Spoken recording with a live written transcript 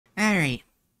Alright.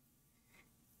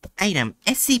 Item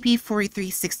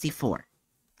SCP-4364.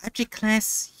 Object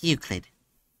Class Euclid.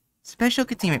 Special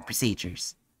Containment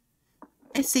Procedures.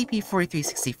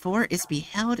 SCP-4364 is to be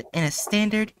held in a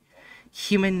standard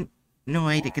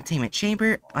humanoid containment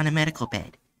chamber on a medical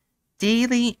bed.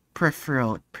 Daily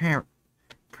parenteral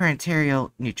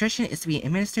nutrition is to be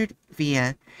administered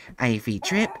via IV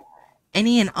drip.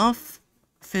 Any and all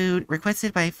food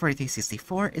requested by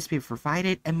 4364 is to be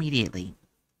provided immediately.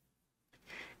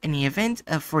 In the event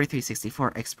of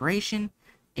 4364 expiration,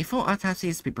 a full autopsy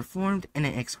is to be performed and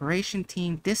an exploration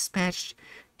team dispatched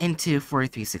into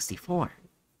 4364.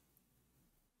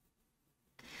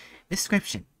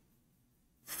 Description: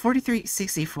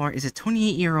 4364 is a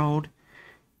 28-year-old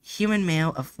human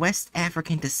male of West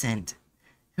African descent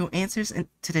who answers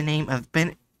to the name of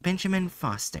Benjamin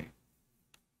Foster.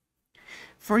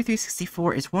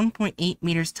 4364 is 1.8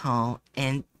 meters tall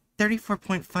and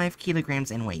 34.5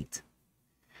 kilograms in weight.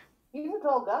 He's a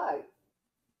tall guy.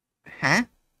 Huh?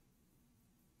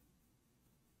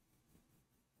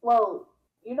 Well,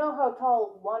 you know how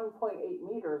tall 1.8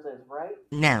 meters is, right?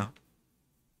 No.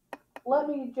 Let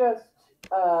me just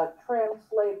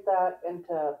translate that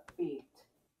into feet.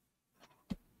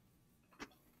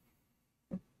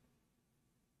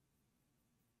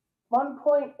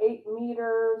 .8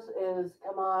 meters is,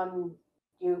 come on,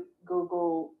 you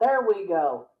Google, there we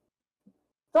go.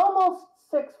 It's almost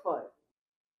 6 foot.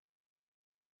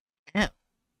 Oh.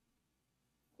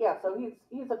 Yeah, so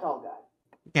he's a tall guy.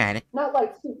 Got it. Not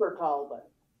like super tall, but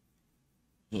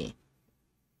yeah.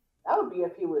 That would be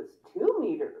if he was 2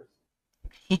 meters.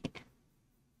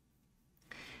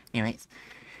 Anyways,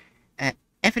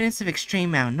 evidence of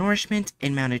extreme malnourishment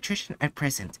and malnutrition are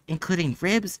present, including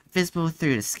ribs visible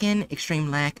through the skin,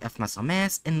 extreme lack of muscle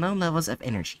mass, and low levels of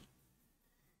energy.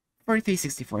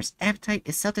 4364's appetite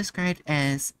is self-described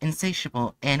as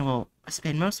insatiable and will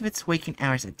spend most of its waking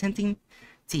hours attempting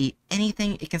to eat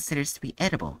anything it considers to be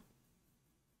edible.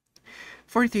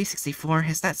 4364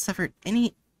 has not suffered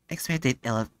any expected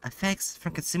ill effects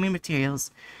from consuming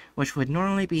materials which would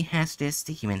normally be hazardous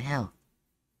to human health.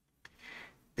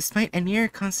 Despite a near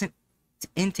constant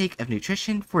intake of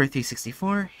nutrition,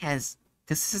 4364 has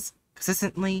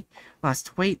consistently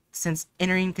lost weight since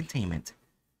entering containment.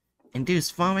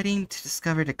 Induced vomiting to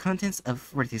discover the contents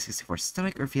of 4364's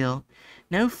stomach reveal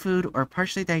no food or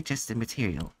partially digested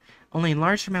material, only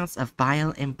large amounts of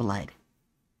bile and blood.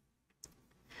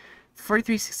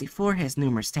 4364 has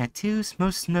numerous tattoos,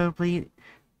 most notably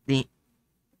the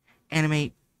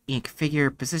anime ink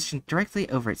figure positioned directly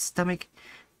over its stomach.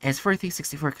 As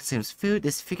 4364 consumes food,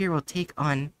 this figure will take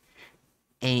on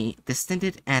a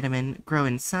distended abdomen, grow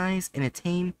in size, and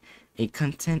attain a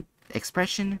content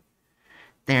expression.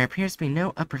 There appears to be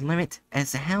no upper limit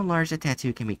as to how large a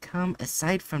tattoo can become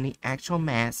aside from the actual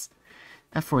mass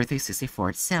of 4364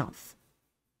 itself.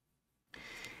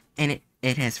 And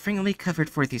it has frequently covered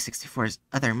 4364's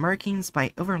other markings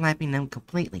by overlapping them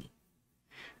completely.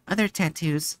 Other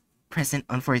tattoos present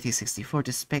on 4364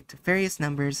 depict various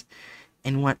numbers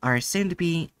and what are assumed to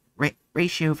be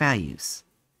ratio values.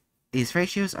 These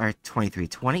ratios are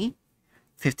 2320,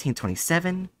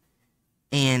 1527,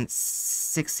 and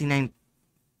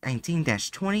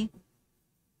 6919-20.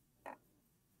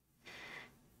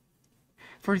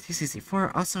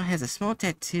 4364 also has a small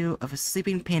tattoo of a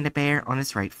sleeping panda bear on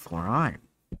his right forearm.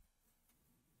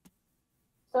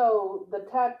 So the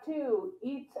tattoo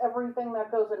eats everything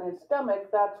that goes in his stomach.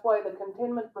 That's why the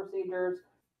containment procedures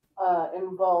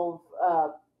involve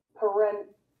parenteral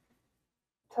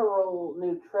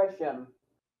nutrition,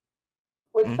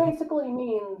 which basically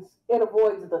means it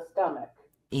avoids the stomach.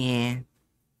 Yeah.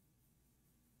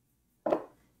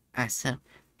 So,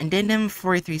 Addendum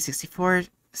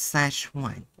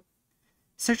 4364/1.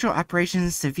 Surgical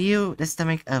operations to view the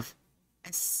stomach of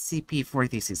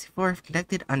SCP-4364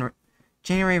 conducted on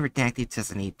January redacted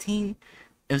 2018.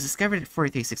 It was discovered that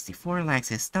 4364 lacks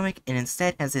his stomach and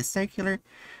instead has a circular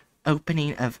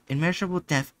opening of immeasurable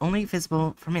depth only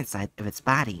visible from inside of its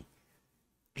body.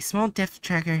 A small depth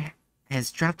tracker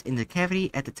has dropped in the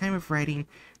cavity at the time of writing.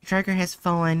 The tracker has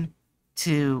fallen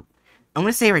to, I'm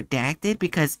gonna say redacted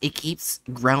because it keeps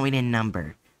growing in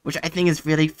number, which I think is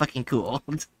really fucking cool.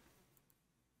 That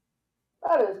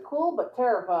is cool, but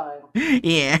terrifying.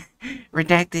 Yeah.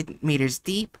 Redacted meters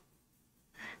deep.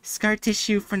 Scar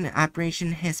tissue from the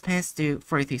operation has passed through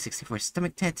 4364's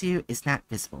stomach tattoo is not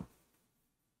visible.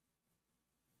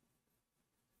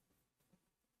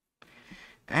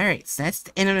 Alright, so that's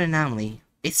the end of the anomaly.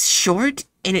 It's short,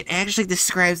 and it actually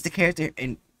describes the character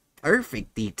in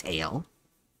perfect detail.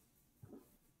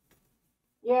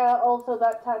 Yeah, also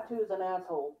that tattoo's an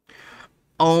asshole.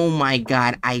 Oh my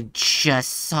god, I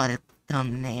just saw the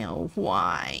thumbnail.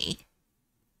 Why?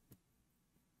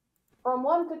 From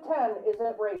 1 to 10, is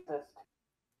it racist?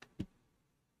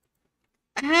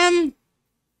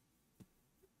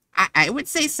 I would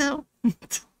say so.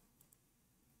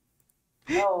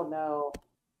 Oh no.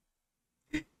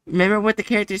 Remember what the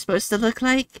character's supposed to look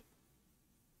like?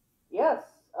 Yes,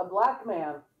 a black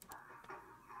man.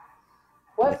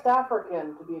 West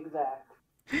African, to be exact.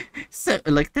 So,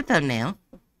 look at the thumbnail.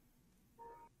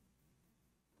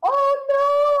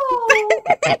 Oh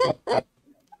no!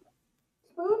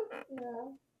 Spoon? Yeah.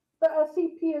 The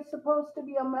SCP is supposed to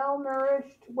be a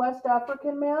malnourished West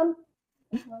African man.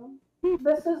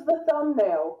 This is the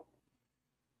thumbnail.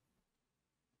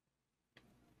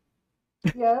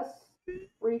 Yes.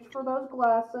 Reach for those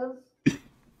glasses.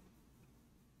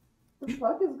 What the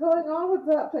fuck is going on with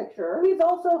that picture? He's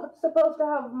also supposed to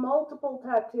have multiple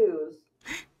tattoos.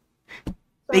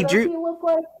 So does he look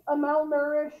like a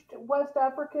malnourished West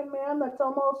African man that's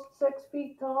almost 6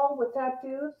 feet tall with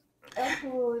tattoos?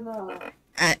 Absolutely not.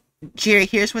 Jerry,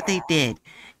 here's what they did.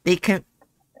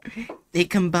 They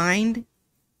combined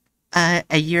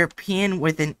a European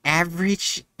with an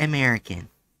average American.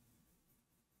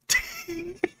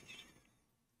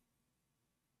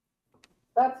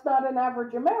 That's not an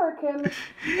average American,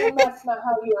 and that's not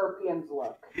how Europeans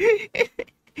look.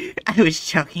 I was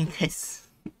joking because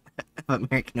of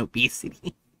American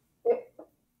obesity.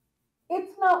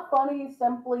 It's not funny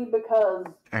simply because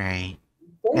Alright.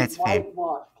 they That's fair.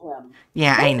 whitewashed him.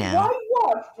 Yeah, I know. They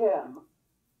whitewashed him.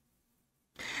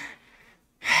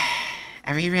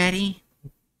 Are we ready?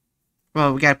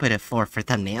 Well, we gotta put a 4 for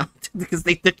thumbnail because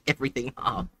they took everything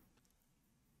off.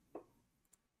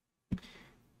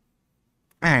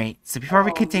 Alright, so before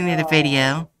we continue the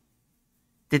video,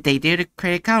 did they do the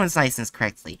Creative Commons license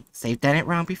correctly? So they've done it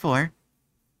wrong before.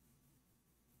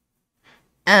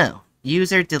 Oh,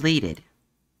 user deleted.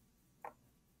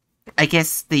 I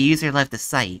guess the user left the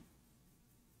site.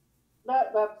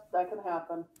 That can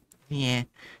happen. Yeah.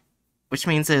 Which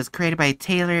means it was created by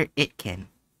Taylor Itkin.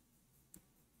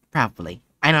 Probably.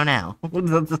 I don't know.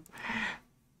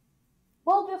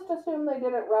 We'll just assume they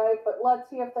did it right, but let's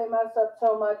see if they mess up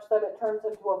so much that it turns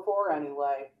into a 4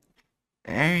 anyway.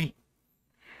 Alright.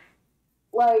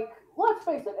 Like, let's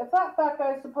face it, if that fat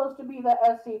guy's supposed to be the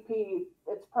SCP,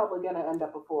 it's probably gonna end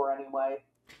up a 4 anyway.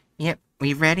 Yep,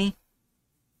 we ready?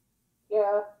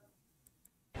 Yeah.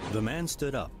 The man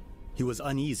stood up. He was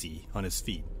uneasy on his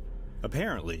feet.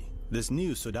 Apparently, this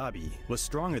new Sodabi was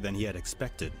stronger than he had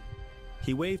expected.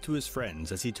 He waved to his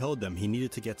friends as he told them he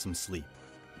needed to get some sleep.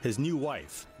 His new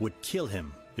wife would kill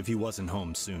him if he wasn't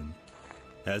home soon.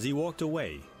 As he walked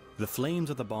away, the flames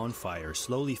of the bonfire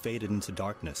slowly faded into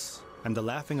darkness, and the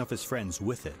laughing of his friends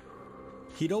with it.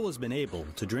 He'd always been able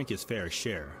to drink his fair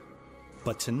share,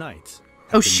 but tonight...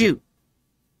 Oh shoot!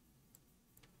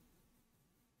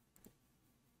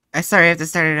 I'm sorry I have to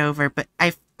start it over, but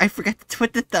I forgot to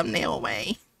put the thumbnail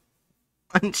away.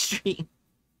 On stream.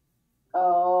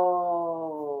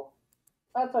 Oh.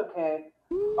 That's okay.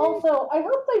 Also, I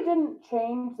hope they didn't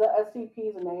change the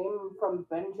SCP's name from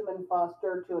Benjamin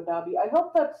Foster to Adabi. I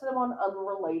hope that's someone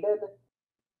unrelated.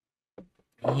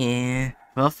 Yeah,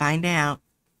 we'll find out.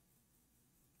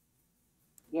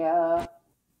 Yeah.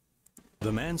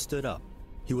 The man stood up.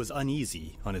 He was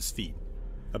uneasy on his feet.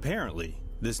 Apparently,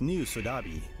 this new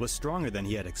Sodabi was stronger than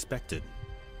he had expected.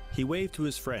 He waved to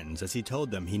his friends as he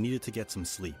told them he needed to get some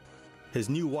sleep. His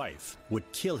new wife would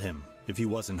kill him if he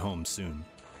wasn't home soon.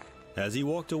 As he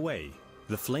walked away,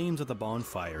 the flames of the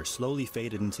bonfire slowly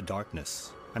faded into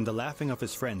darkness, and the laughing of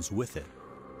his friends with it.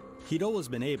 He'd always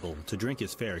been able to drink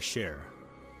his fair share,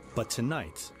 but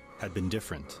tonight had been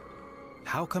different.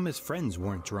 How come his friends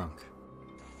weren't drunk?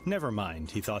 Never mind,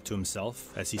 he thought to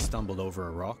himself as he stumbled over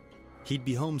a rock. He'd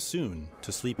be home soon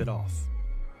to sleep it off.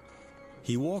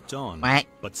 He walked on,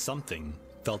 but something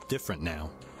felt different now.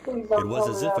 It was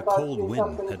as if a cold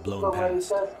wind had blown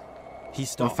past. He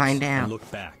stopped and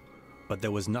looked back, but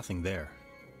there was nothing there.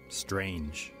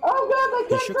 Strange.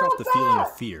 He shook off the feeling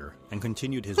of fear and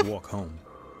continued his walk home.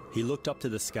 He looked up to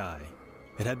the sky.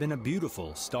 It had been a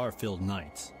beautiful, star-filled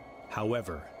night.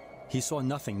 However, he saw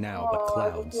nothing now but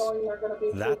clouds.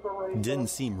 That didn't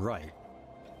seem right.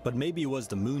 But maybe it was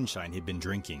the moonshine he'd been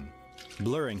drinking,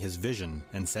 blurring his vision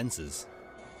and senses.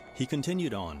 He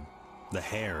continued on. The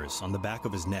hairs on the back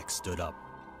of his neck stood up.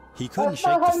 He couldn't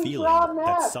shake the feeling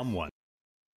that someone...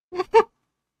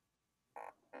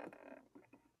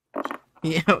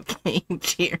 Yeah, okay,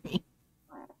 Jerry.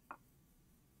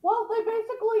 Well, they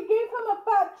basically gave him a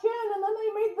fat chin and then they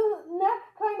made the neck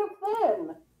kind of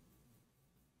thin.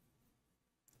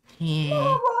 Yeah. You know how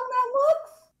wrong that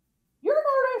looks? You're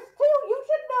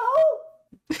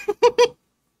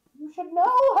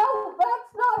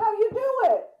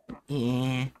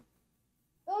Yeah.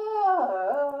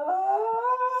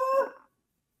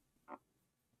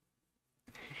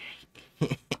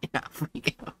 Off we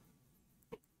go.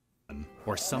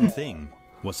 Or something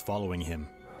was following him.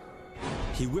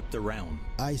 He whipped around.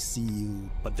 I see you.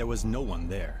 But there was no one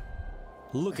there.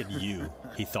 Look at you,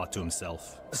 he thought to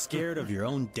himself, scared of your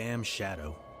own damn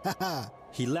shadow.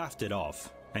 He laughed it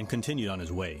off and continued on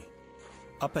his way.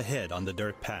 Up ahead on the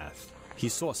dirt path, he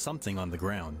saw something on the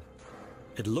ground.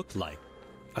 It looked like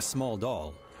a small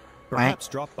doll, perhaps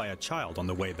dropped by a child on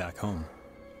the way back home.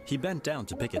 He bent down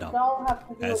to pick it up.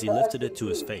 As he lifted it to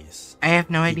his face, I have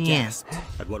no he idea. gasped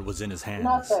at what was in his hands.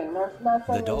 Nothing. There's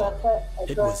nothing. The doll.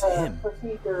 It was him.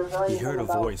 He heard a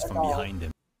voice from behind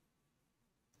him.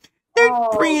 They're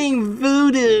bringing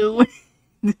voodoo.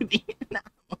 Voodoo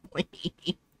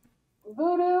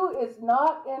is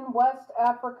not in West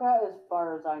Africa as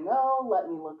far as I know. Let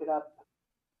me look it up.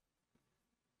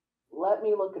 And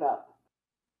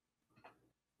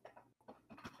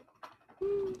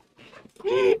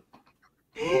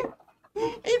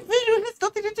voodoo has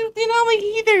nothing to do with the anomaly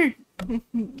either.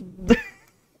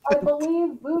 I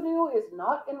believe voodoo is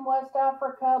not in West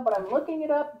Africa, but I'm looking it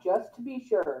up just to be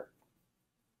sure.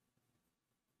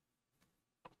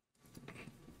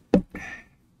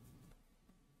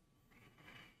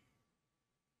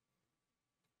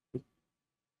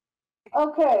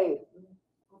 Okay,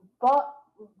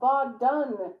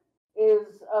 Vodun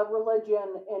is a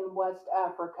religion in West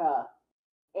Africa,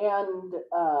 and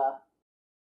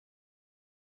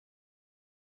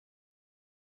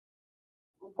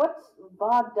what's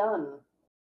Vodun?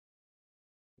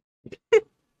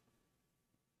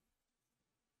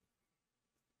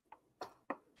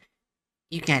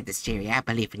 You got this, Jerry. I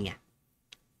believe in you.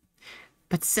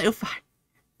 But so far,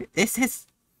 this has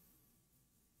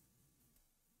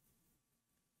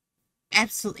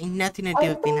absolutely nothing to do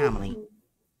with the anomaly.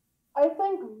 I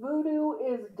think voodoo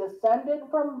is descended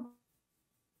from...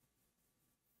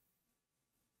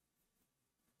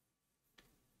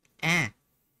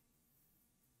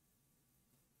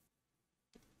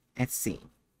 Let's see.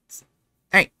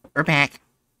 Alright, we're back.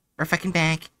 We're fucking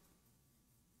back.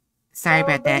 Sorry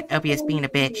about that. OBS being a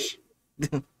bitch.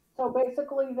 So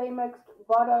basically, they mixed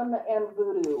Vodun and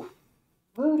voodoo.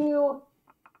 Voodoo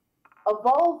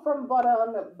evolved from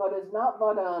Vodun, but is not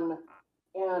Vodun,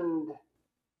 and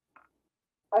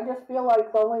I just feel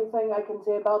like the only thing I can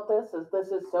say about this is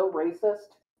so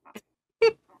racist.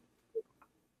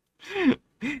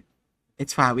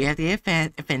 It's why we have the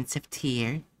offensive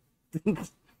tier.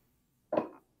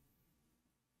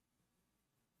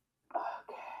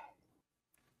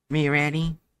 Me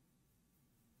ready?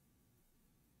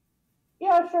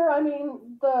 Yeah, sure. I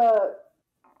mean, the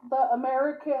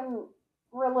American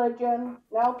religion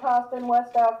now tossed in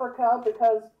West Africa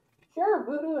because, sure,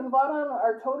 voodoo and Vodun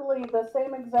are totally the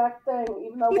same exact thing,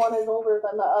 even though one is older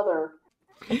than the other.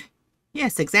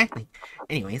 Yes, exactly.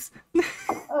 Anyways.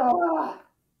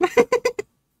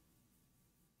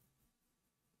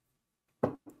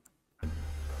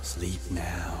 Sleep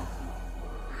now.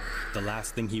 The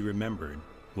last thing he remembered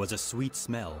was a sweet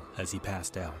smell as he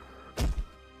passed out.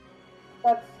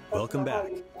 That's Welcome back.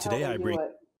 Today I bring...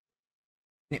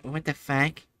 What the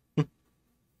fuck? The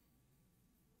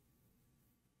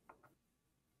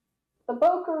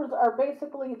Bokers are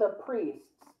basically the priests.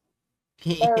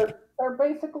 They're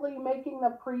basically making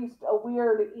the priest a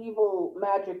weird, evil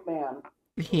magic man.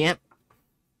 Yep.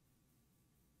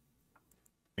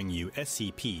 Bring you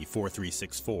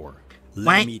SCP-4364.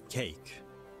 Let me eat cake.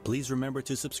 Please remember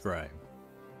to subscribe.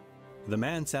 The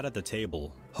man sat at the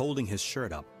table, holding his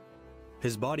shirt up.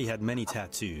 His body had many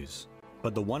tattoos,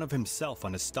 but the one of himself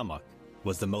on his stomach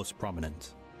was the most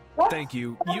prominent. What? Thank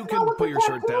you. You can put your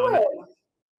shirt down.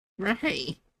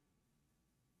 Right.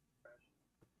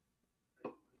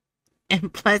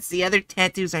 And plus, the other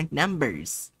tattoos are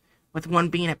numbers, with one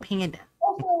being a panda.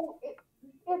 Also, it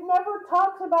never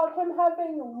talks about him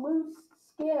having loose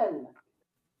skin.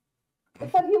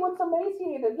 It said he looks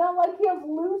emaciated, not like he has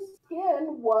loose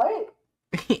skin. What?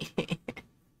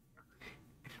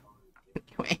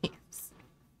 Anyways.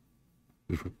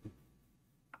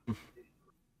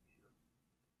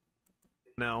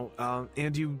 Now,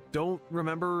 and you don't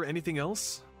remember anything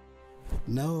else?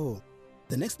 No.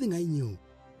 The next thing I knew,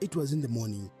 it was in the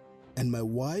morning, and my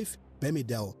wife,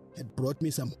 Bemidel, had brought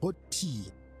me some hot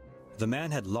tea. The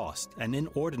man had lost an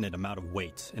inordinate amount of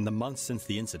weight in the months since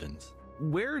the incident.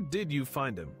 Where did you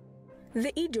find him?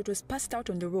 The idiot was passed out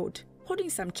on the road, holding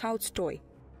some child's toy.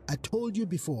 I told you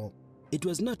before, it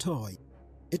was not toy.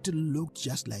 It looked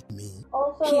just like me.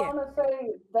 Also, I want to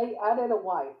say they added a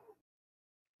wife.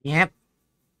 Yep.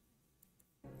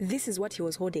 This is what he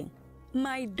was holding.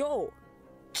 My doll.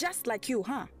 Just like you,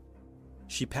 huh?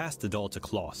 She passed the doll to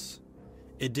Klaus.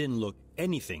 It didn't look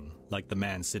anything like the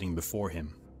man sitting before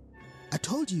him. I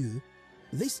told you,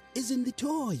 this isn't the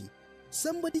toy.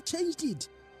 Somebody changed it.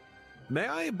 May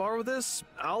I borrow this?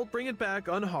 I'll bring it back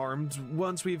unharmed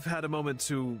once we've had a moment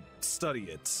to study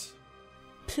it.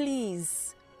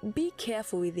 Please, be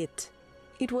careful with it.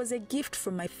 It was a gift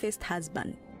from my first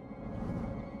husband.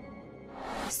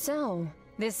 So,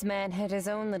 this man had his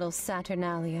own little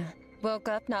Saturnalia. Woke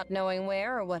up not knowing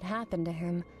where or what happened to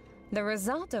him. The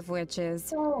result of which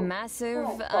is massive,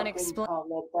 unexplained.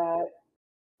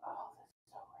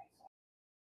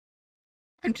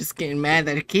 I'm just getting mad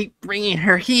that I keep bringing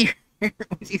her here.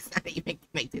 She's not even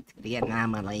connected to the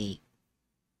anomaly.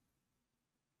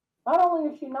 Not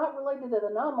only is she not related to the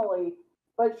anomaly,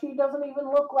 but she doesn't even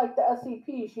look like the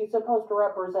SCP she's supposed to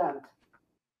represent.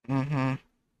 Mm-hmm.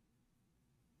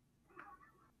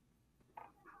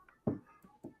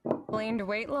 Explained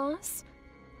weight loss?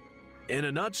 In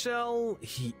a nutshell,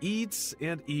 he eats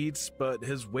and eats, but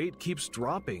his weight keeps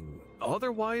dropping.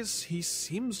 Otherwise, he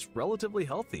seems relatively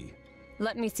healthy.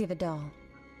 Let me see the doll.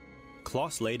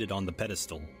 Klaus laid it on the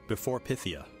pedestal before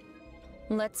Pythia.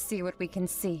 Let's see what we can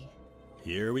see.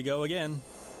 Here we go again.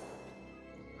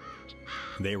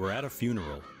 They were at a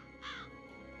funeral.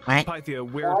 What? Pythia,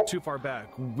 we're too far back.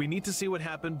 We need to see what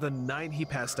happened the night he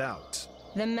passed out.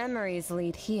 The memories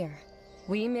lead here.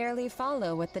 We merely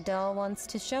follow what the doll wants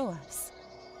to show us.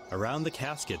 Around the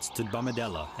casket stood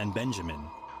Bamidella and Benjamin,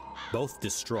 both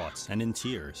distraught and in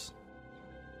tears.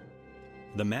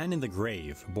 The man in the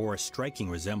grave bore a striking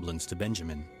resemblance to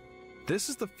Benjamin. This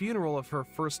is the funeral of her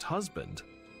first husband.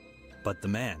 But the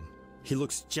man, he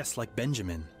looks just like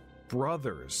Benjamin.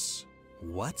 Brothers.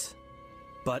 What?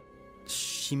 But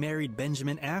she married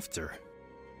Benjamin after.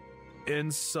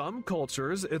 In some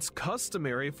cultures, it's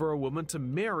customary for a woman to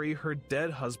marry her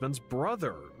dead husband's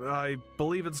brother. I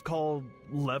believe it's called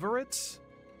levirate?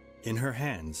 In her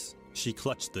hands, she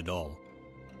clutched the doll.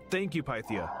 Thank you,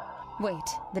 Pythia. Wait,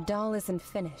 the doll isn't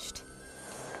finished.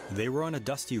 They were on a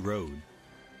dusty road.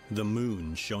 The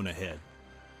moon shone ahead.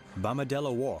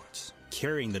 Bamidella walked,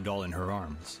 carrying the doll in her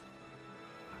arms.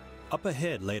 Up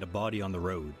ahead laid a body on the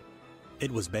road.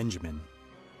 It was Benjamin.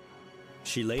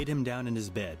 She laid him down in his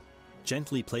bed,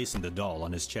 gently placing the doll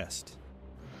on his chest.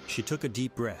 She took a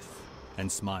deep breath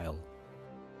and smiled.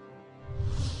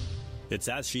 It's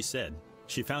as she said.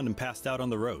 She found him passed out on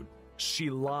the road. She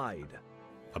lied.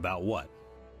 About what?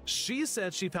 She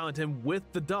said she found him with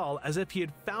the doll as if he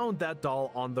had found that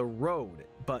doll on the road,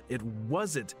 but it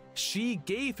wasn't. She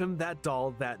gave him that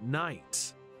doll that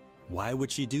night. Why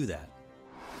would she do that?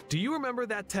 Do you remember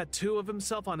that tattoo of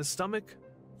himself on his stomach?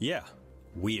 Yeah,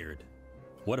 weird.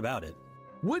 What about it?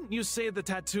 Wouldn't you say the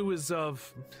tattoo is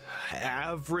of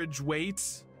average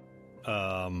weight?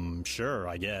 Sure,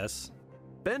 I guess.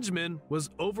 Benjamin was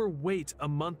overweight a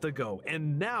month ago,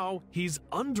 and now he's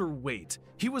underweight.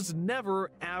 He was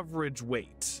never average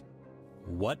weight.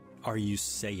 What are you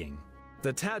saying?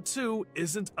 The tattoo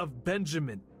isn't of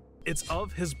Benjamin. It's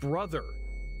of his brother.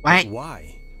 What?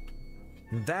 Why?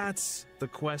 That's the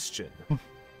question.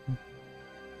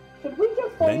 Should we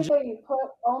just say they put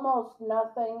almost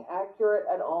nothing accurate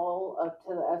at all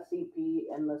to the SCP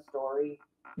in the story?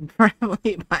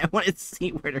 Probably, but I want to see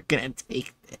where they're gonna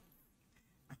take this.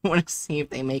 I want to see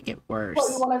if they make it worse.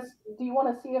 What, do you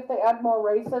want to see if they add more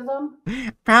racism?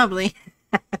 Probably.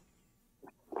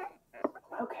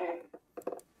 Okay.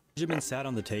 Benjamin sat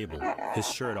on the table, his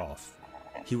shirt off.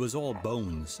 He was all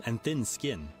bones and thin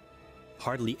skin.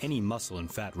 Hardly any muscle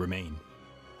and fat remained.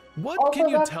 What Also, can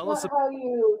you that's tell not us about... how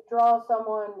you draw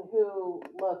someone who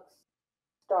looks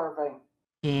starving.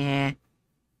 Yeah.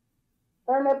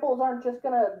 Their nipples aren't just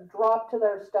gonna drop to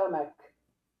their stomach.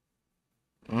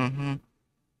 Mm-hmm.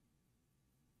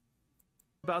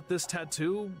 about this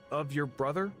tattoo of your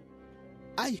brother?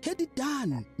 I had it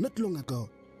done not long ago.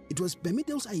 It was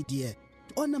Bamidel's idea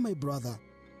to honor my brother,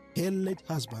 her late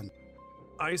husband.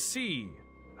 I see.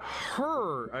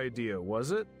 Her idea,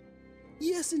 was it?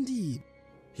 Yes, indeed.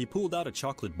 He pulled out a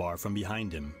chocolate bar from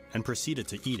behind him and proceeded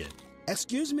to eat it.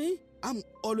 Excuse me? I'm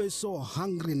always so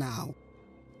hungry now.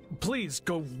 Please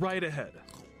go right ahead.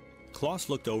 Klaus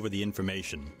looked over the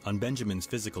information on Benjamin's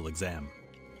physical exam.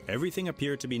 Everything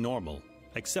appeared to be normal,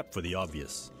 except for the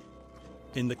obvious.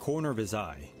 In the corner of his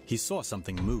eye, he saw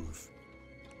something move.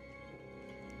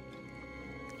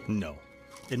 No,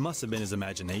 it must have been his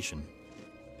imagination.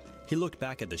 He looked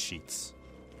back at the sheets.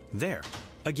 There,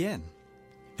 again.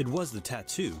 It was the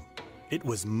tattoo. It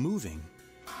was moving.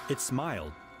 It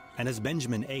smiled, and as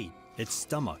Benjamin ate, its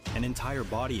stomach, and entire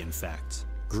body in fact,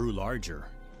 grew larger.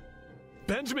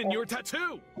 Benjamin, your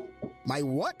tattoo! My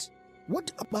what?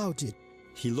 What about it?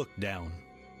 He looked down.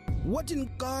 What in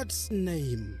God's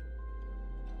name?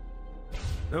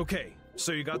 Okay,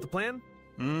 so you got the plan?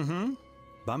 Mm-hmm.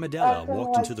 Bamidella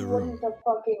walked into the room. You wouldn't have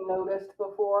fucking noticed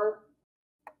before.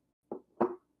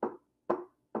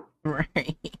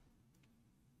 Right.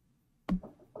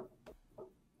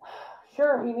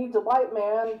 Sure, he needs a white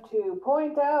man to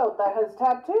point out that his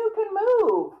tattoo can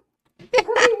move.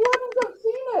 Because he wouldn't have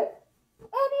seen it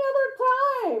any other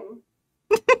time.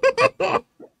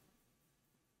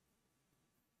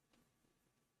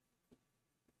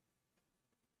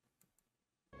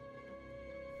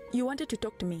 You wanted to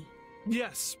talk to me?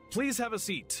 Yes, please have a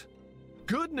seat.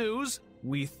 Good news,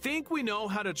 we think we know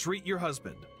how to treat your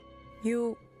husband.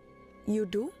 You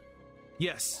do?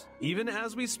 Yes, even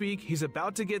as we speak, he's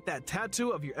about to get that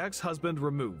tattoo of your ex-husband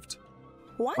removed.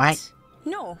 What?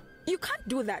 No, you can't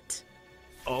do that.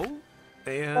 Oh?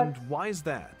 And why is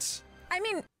that? I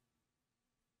mean...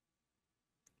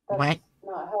 What?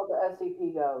 Not how the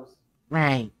SCP goes.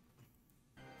 Right.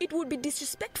 It would be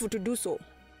disrespectful to do so.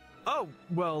 Oh,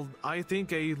 well, I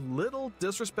think a little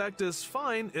disrespect is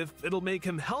fine if it'll make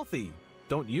him healthy,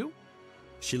 don't you?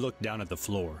 She looked down at the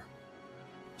floor.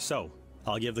 So,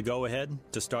 I'll give the go-ahead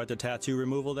to start the tattoo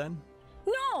removal then?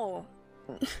 No!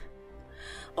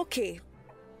 Okay.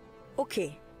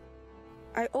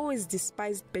 I always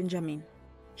despised Benjamin.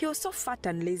 He was so fat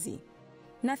and lazy.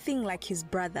 Nothing like his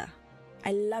brother.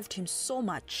 I loved him so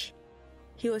much.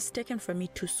 He was taken from me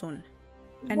too soon.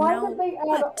 And why now, did they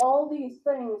add all these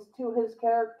things to his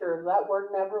character that were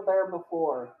never there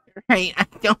before? Right, I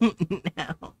don't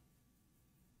know.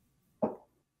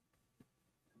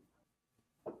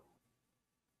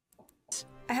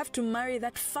 I have to marry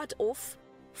that fat oaf?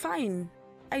 Fine,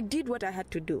 I did what I had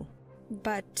to do.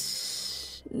 But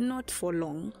not for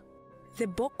long. The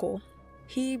Boko,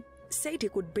 he said he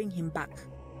could bring him back.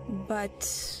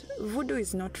 But voodoo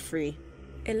is not free.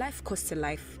 A life costs a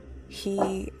life.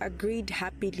 He agreed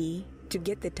happily to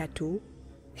get the tattoo.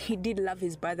 He did love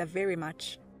his brother very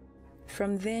much.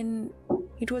 From then,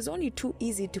 it was only too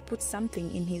easy to put something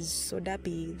in his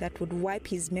sodabi that would wipe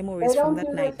his memories from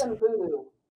that night. They don't do this in voodoo.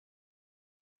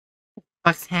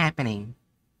 What's happening?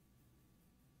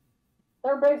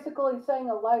 They're basically saying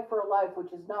a life for a life,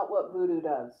 which is not what voodoo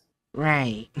does.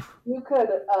 Right. You could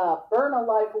burn a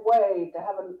life away to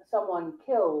have someone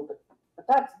killed, but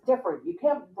that's different. You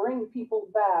can't bring people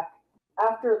back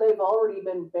after they've already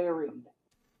been buried.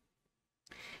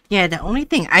 Yeah, the only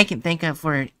thing I can think of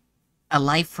for a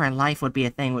life for a life would be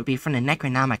from the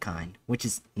Necronomicon, which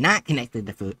is not connected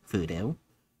to voodoo.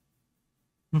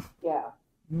 Yeah.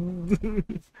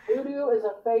 Voodoo is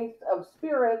a faith of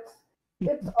spirits.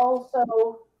 It's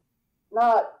also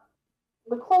not...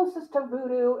 The closest to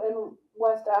voodoo in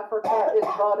West Africa is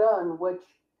Vodun, which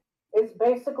is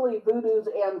basically voodoo's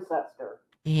ancestor.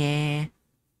 Yeah.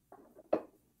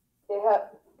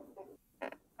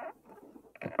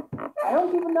 I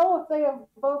don't even know if they have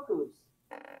Bokus.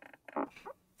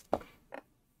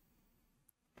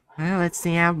 Well, let's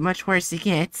see how much worse it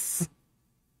gets.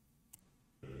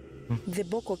 The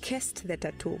Boko cursed the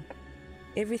tattoo.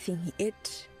 Everything he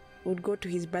ate would go to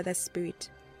his brother's spirit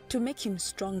to make him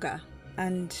stronger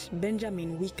and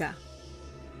Benjamin weaker.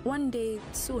 One day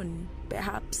soon,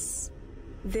 perhaps,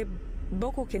 the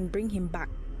Boko can bring him back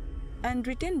and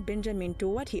return Benjamin to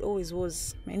what he always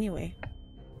was anyway,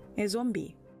 a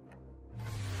zombie.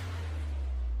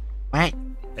 What?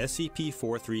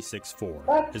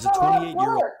 SCP-4364 is a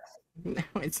 28-year-old... No,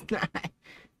 it's not.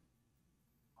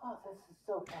 Oh, this is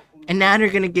so fucking... And now they're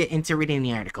gonna get into reading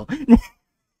the article.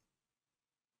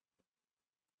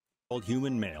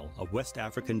 human male of West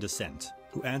African descent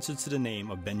who answers to the name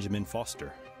of Benjamin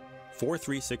Foster.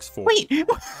 4364... Wait!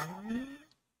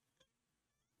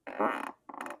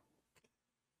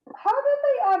 How did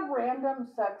they add random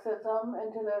sexism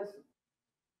into this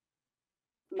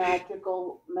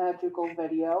magical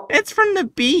video? It's from the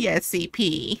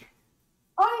BSCP.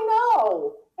 I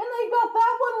know! And they got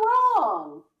that one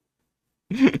wrong!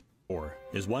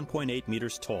 is 1.8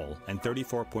 meters tall and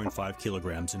 34.5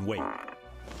 kilograms in weight.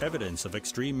 Evidence of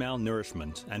extreme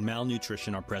malnourishment and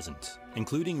malnutrition are present,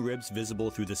 including ribs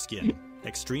visible through the skin,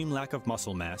 extreme lack of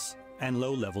muscle mass, and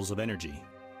low levels of energy.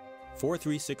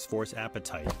 4364's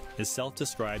appetite is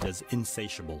self-described as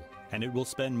insatiable, and it will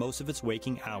spend most of its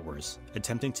waking hours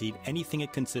attempting to eat anything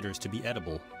it considers to be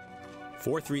edible.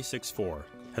 4364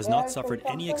 has not suffered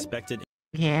any expected...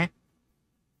 Yeah.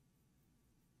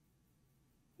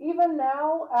 Even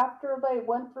now, after they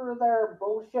went through their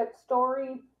bullshit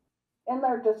story, in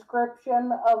their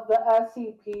description of the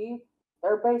SCP,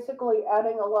 they're basically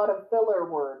adding a lot of filler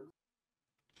words.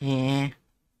 Yeah.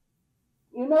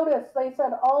 You notice they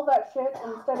said all that shit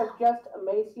instead of just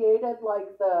emaciated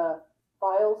like the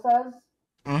file says.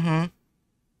 Mm-hmm.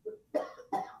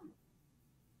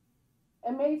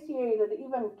 Emaciated,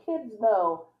 even kids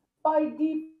know, by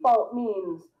default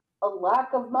means a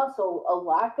lack of muscle, a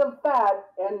lack of fat,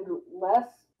 and less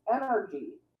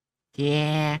energy.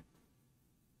 Yeah.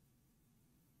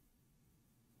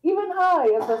 Even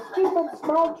I, as a stupid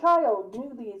small child,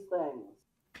 knew these things.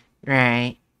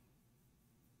 Right.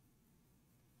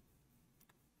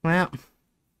 Well,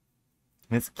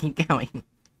 let's keep going.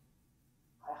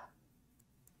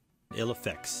 Ill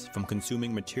effects from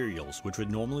consuming materials which would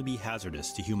normally be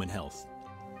hazardous to human health.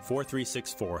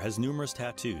 4364 has numerous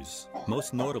tattoos,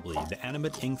 most notably the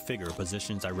animate ink figure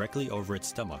positioned directly over its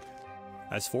stomach.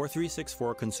 As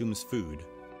 4364 consumes food,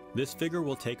 this figure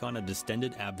will take on a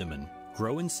distended abdomen,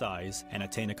 grow in size, and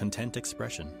attain a content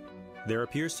expression. There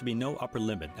appears to be no upper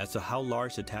limit as to how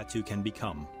large the tattoo can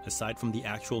become, aside from the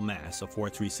actual mass of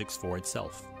 4364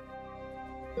 itself.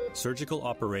 Surgical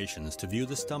operations to view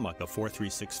the stomach of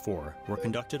 4364 were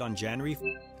conducted on January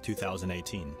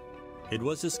 2018. It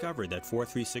was discovered that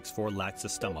 4364 lacks a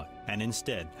stomach and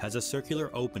instead has a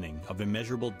circular opening of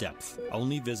immeasurable depth,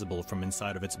 only visible from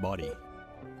inside of its body.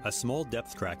 A small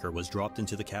depth tracker was dropped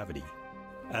into the cavity.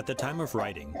 At the time of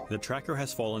writing, the tracker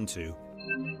has fallen to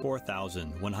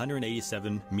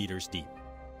 4,187 meters deep.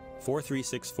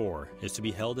 4364 is to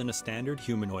be held in a standard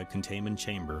humanoid containment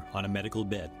chamber on a medical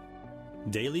bed.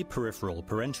 Daily peripheral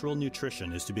parenteral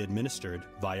nutrition is to be administered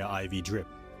via IV drip.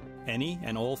 Any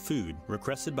and all food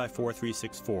requested by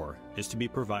 4364 is to be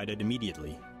provided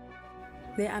immediately.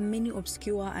 There are many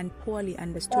obscure and poorly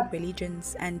understood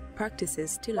religions and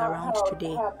practices still around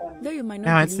today. Though you might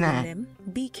not believe in them,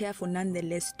 be careful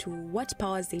nonetheless to what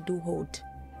powers they do hold.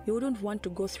 You wouldn't want to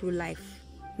go through life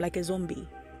like a zombie.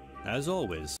 As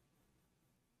always.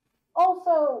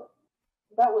 Also,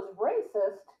 that was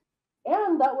racist,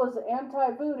 and that was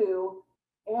anti-voodoo,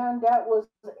 and that was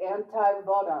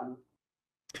anti-vodun.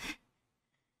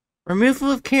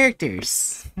 Removal of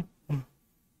characters.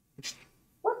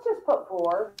 Let's just put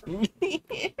 4. They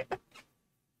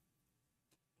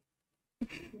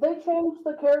changed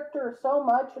the character so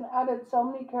much and added so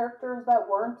many characters that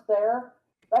weren't there.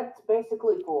 That's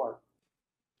basically 4.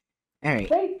 Alright.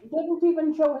 They didn't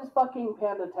even show his fucking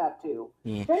panda tattoo.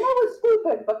 Yeah. They know it's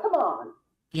stupid, but come on.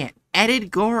 Yeah,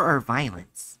 added gore or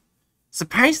violence.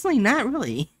 Surprisingly, not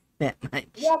really that much.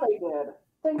 Yeah, they did.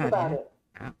 Think about it.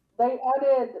 Oh. They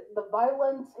added the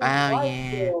violence his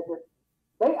wife did.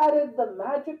 They added the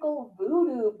magical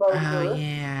voodoo boker. Oh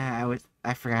yeah,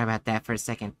 I forgot about that for a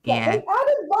second. Yeah. They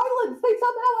added violence. They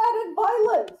somehow added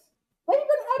violence. They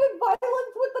even added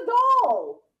violence with the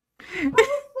doll. How is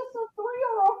this a 3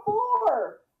 or a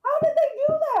 4? How did they do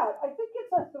that? I think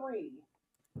it's a 3.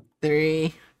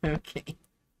 3. Okay.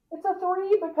 It's a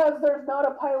 3 because there's not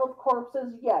a pile of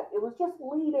corpses yet. It was just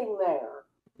leading there.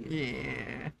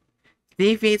 Yeah.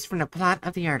 Deviates from the plot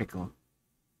of the article.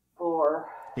 4.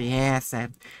 Yeah,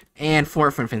 sad. And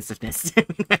 4 for offensiveness.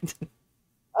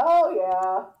 Oh,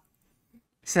 yeah.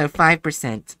 So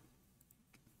 5%.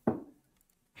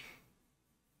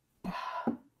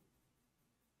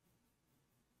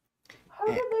 How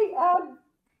did they add...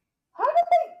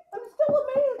 I'm still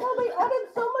amazed how they added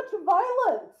so much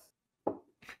violence.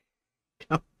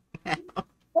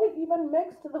 They even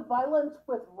mixed the violence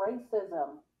with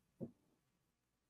racism.